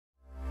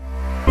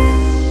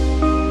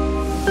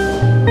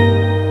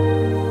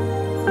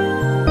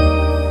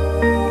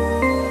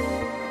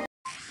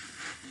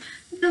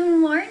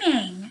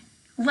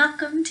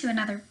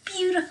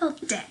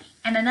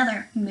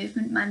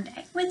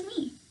Monday with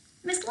me,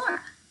 Miss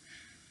Laura.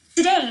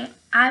 Today,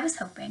 I was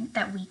hoping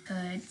that we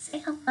could say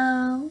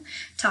hello,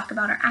 talk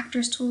about our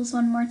actor's tools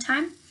one more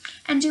time,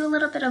 and do a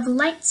little bit of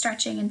light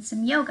stretching and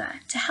some yoga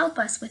to help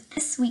us with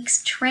this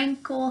week's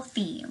tranquil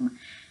theme,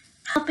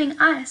 helping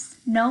us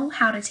know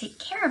how to take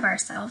care of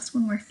ourselves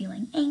when we're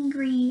feeling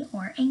angry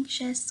or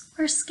anxious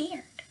or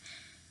scared,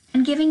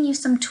 and giving you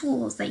some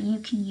tools that you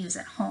can use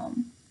at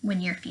home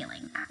when you're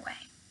feeling that way.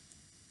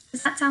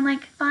 Does that sound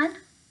like fun?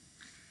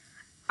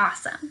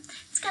 Awesome.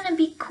 It's going to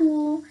be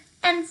cool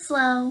and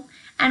slow,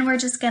 and we're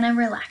just going to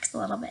relax a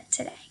little bit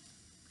today.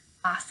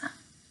 Awesome.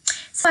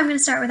 So I'm going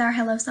to start with our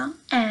hello song,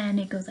 and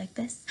it goes like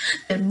this.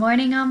 Good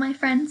morning, all my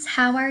friends.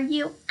 How are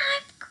you?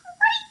 I'm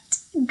great.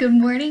 Good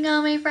morning,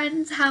 all my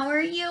friends. How are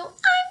you?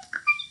 I'm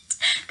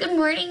great. Good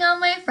morning, all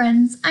my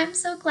friends. I'm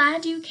so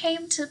glad you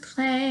came to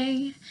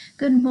play.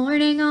 Good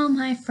morning, all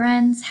my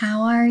friends.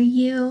 How are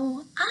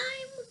you?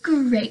 I'm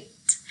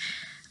great.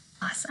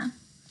 Awesome.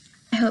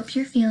 I hope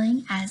you're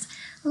feeling as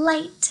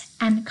light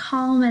and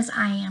calm as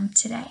I am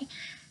today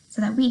so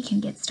that we can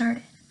get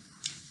started.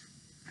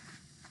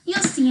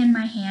 You'll see in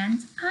my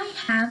hands, I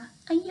have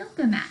a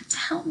yoga mat to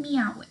help me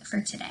out with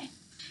for today.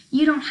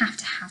 You don't have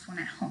to have one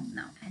at home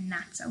though, and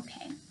that's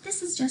okay.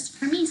 This is just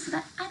for me so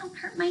that I don't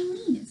hurt my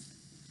knees.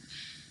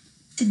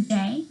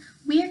 Today,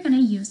 we are going to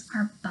use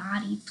our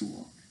body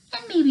tool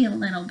and maybe a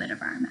little bit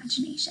of our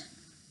imagination.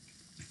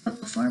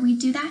 But before we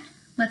do that,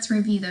 let's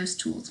review those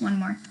tools one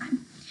more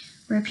time.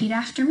 Repeat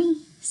after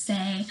me.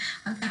 Say,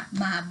 I've got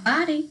my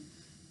body,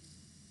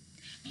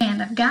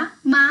 and I've got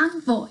my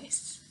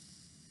voice.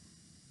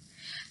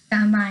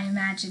 Got my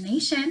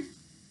imagination,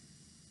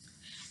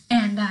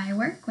 and I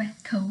work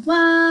with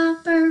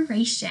cooperation.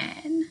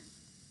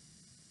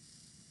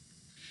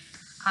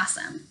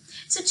 Awesome.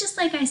 So just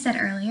like I said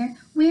earlier,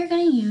 we're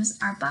going to use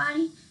our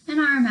body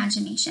and our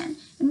imagination,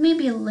 and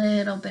maybe a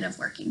little bit of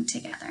working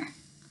together.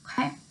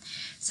 Okay?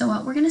 So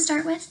what we're going to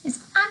start with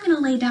is I'm going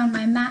to lay down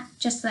my mat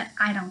just so that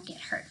I don't get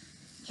hurt.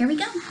 Here we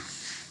go.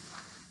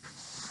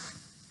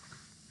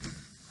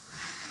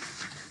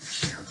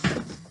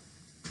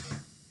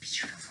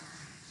 Beautiful.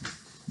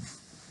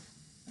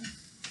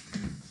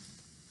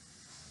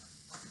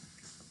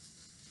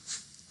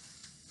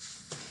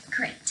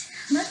 Great.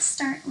 Let's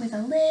start with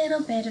a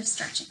little bit of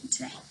stretching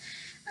today.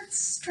 Let's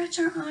stretch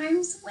our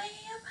arms way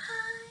up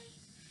high,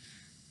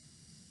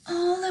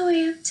 all the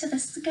way up to the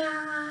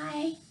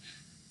sky,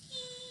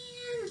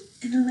 and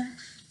to the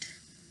left,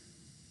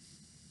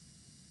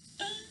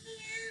 and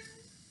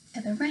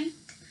to the right.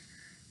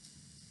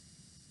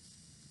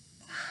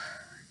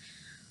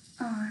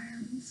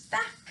 Arms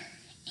back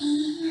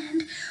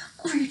and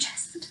over your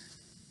chest.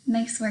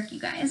 Nice work, you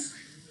guys.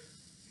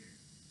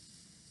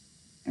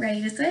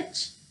 Ready to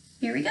switch?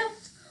 Here we go.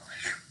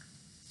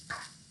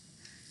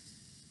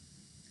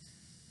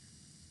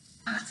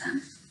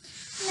 Awesome.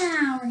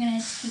 Now we're going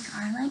to take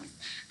our legs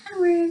and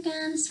we're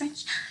going to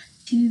stretch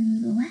to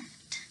the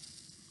left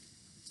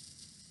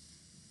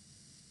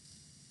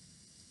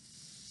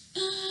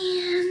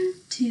and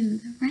to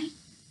the right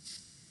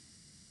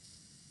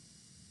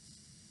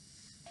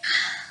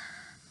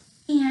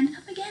and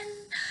up again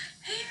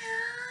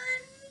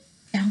and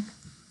down.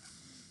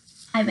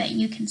 I bet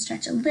you can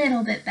stretch a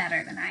little bit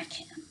better than I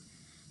can.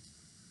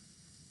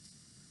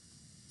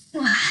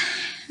 Wow,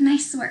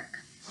 nice work.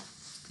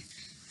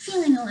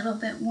 Feeling a little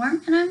bit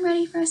warm, and I'm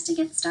ready for us to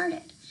get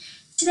started.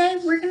 Today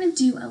we're going to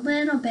do a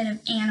little bit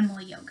of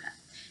animal yoga.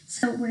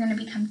 So we're going to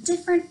become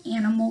different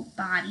animal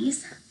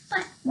bodies,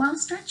 but while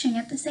stretching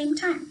at the same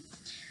time.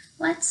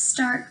 Let's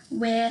start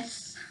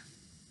with,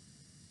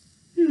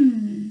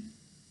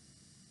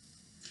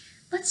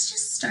 let's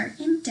just start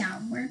in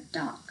downward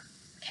dog,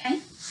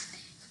 okay?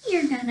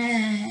 You're going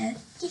to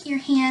get your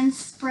hands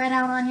spread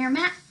out on your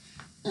mat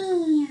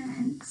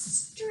and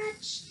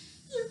stretch.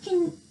 You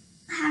can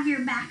have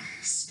your back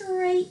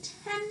straight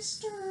and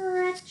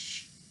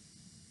stretch.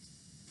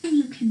 And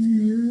you can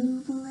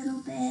move a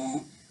little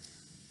bit.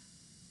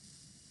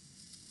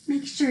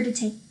 Make sure to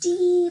take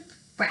deep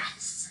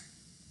breaths.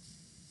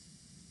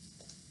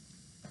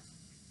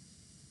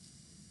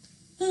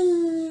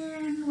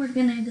 And we're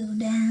gonna go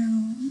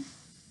down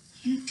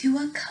into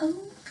a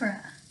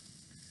cobra.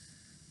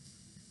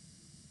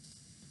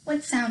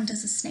 What sound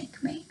does a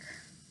snake make?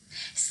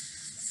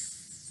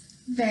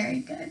 Very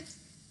good.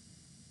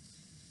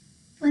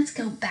 Let's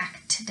go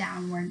back to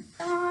downward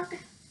dog.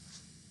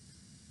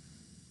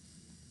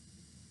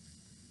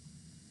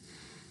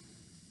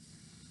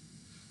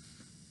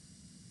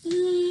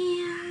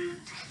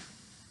 And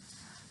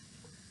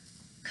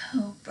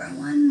cobra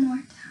one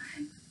more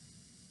time.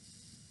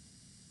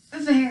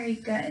 Very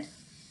good.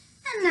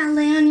 And now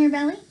lay on your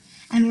belly.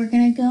 And we're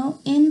going to go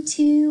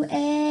into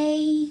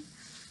a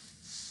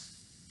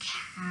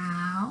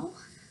cow,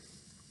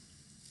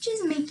 which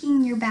is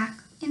making your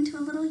back into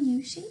a little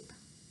U shape.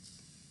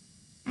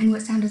 And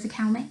what sound does a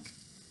cow make?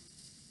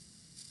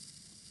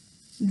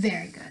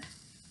 Very good.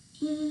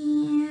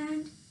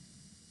 And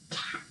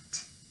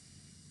cat.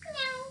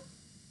 Meow.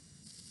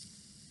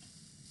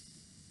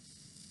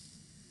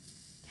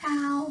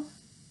 Cow.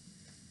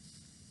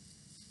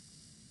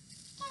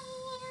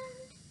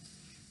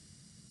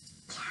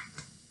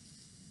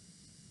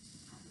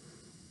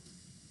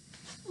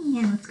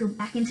 go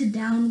back into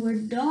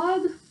downward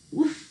dog.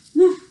 Woof,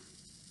 woof.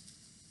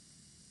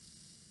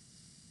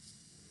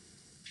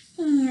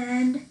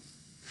 And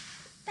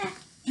back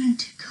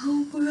into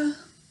cobra.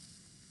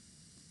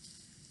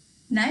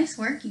 Nice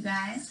work, you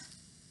guys.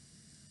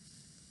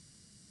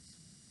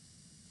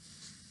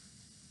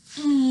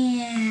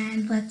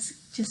 And let's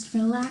just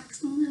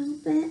relax a little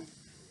bit.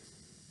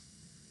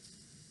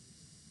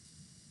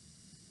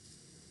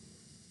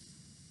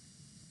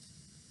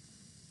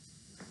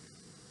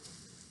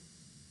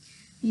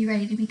 Are you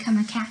ready to become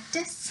a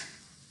cactus?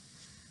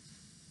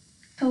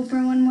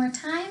 Cobra one more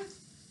time.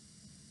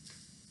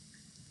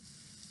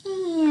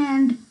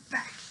 And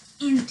back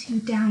into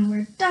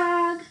downward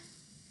dog.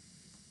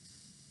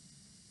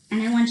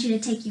 And I want you to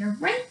take your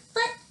right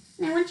foot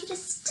and I want you to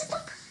step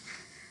up.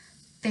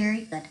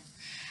 Very good.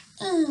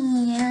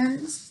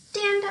 And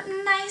stand up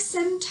nice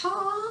and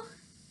tall.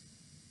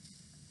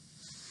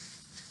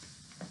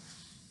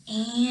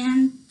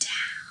 And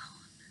down.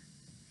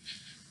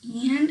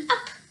 And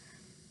up.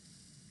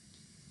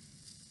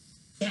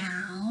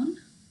 Down.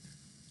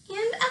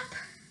 And up.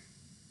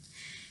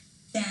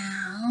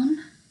 Down.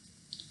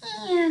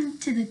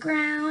 And to the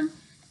ground.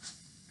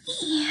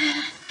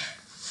 And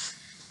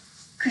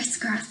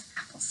crisscross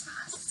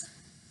applesauce.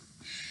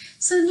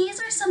 So these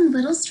are some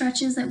little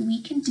stretches that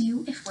we can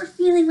do if we're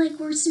feeling like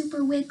we're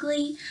super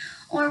wiggly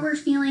or we're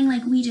feeling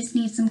like we just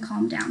need some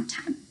calm down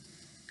time.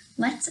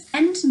 Let's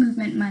end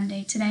Movement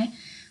Monday today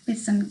with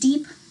some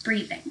deep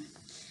breathing.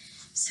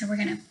 So we're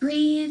going to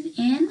breathe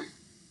in,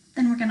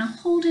 then we're going to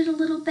hold it a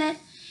little bit,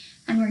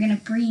 and we're going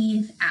to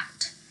breathe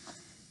out.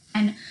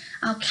 And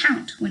I'll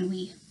count when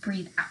we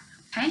breathe out,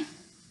 okay?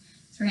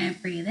 So we're going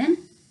to breathe in,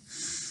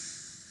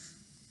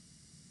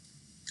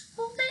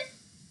 hold it,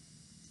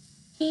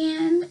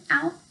 and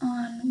out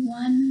on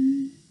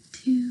 1,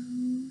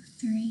 2,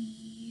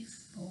 3,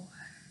 4.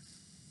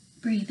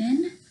 Breathe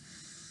in,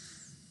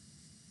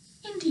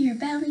 into your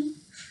belly,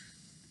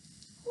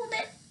 hold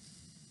it,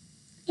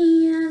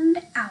 and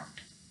out.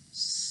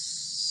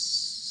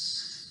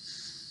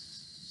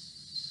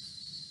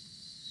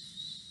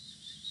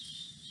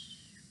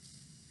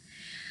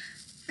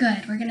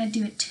 Good, we're gonna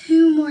do it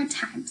 2 more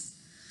times.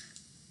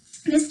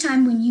 This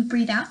time when you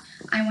breathe out,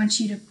 I want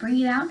you to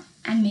breathe out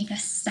and make a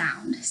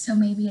sound. So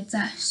maybe it's a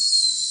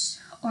s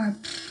or a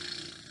p.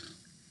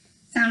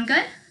 Sound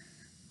good?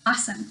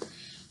 Awesome.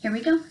 Here we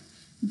go.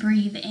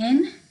 Breathe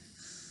in.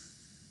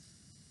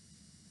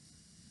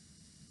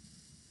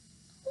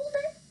 Hold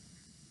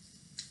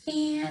it.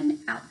 And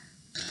out.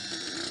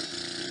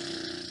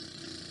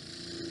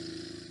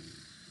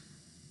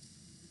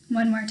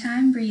 One more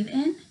time. Breathe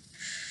in.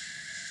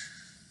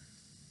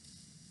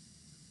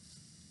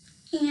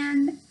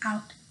 And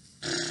out.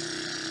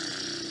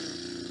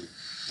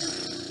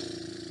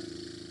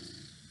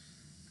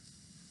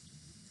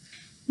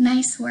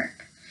 Nice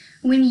work.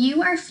 When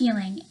you are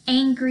feeling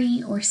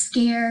angry or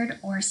scared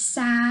or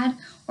sad,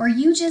 or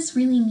you just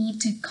really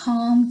need to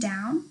calm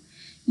down,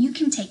 you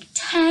can take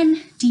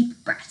 10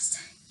 deep breaths.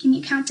 Can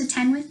you count to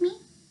 10 with me?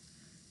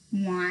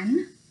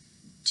 1,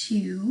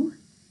 2,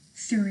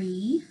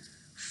 3,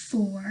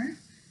 4,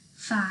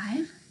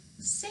 5,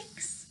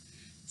 6,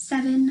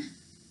 7,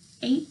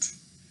 8,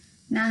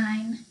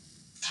 9,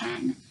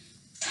 10.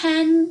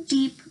 10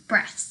 deep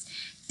breaths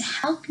to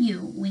help you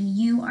when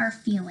you are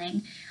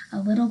feeling a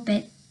little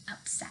bit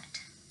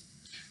upset.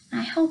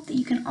 I hope that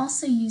you can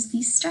also use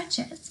these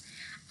stretches.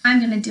 I'm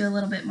going to do a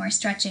little bit more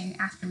stretching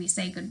after we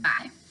say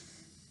goodbye.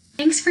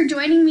 Thanks for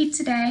joining me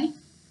today.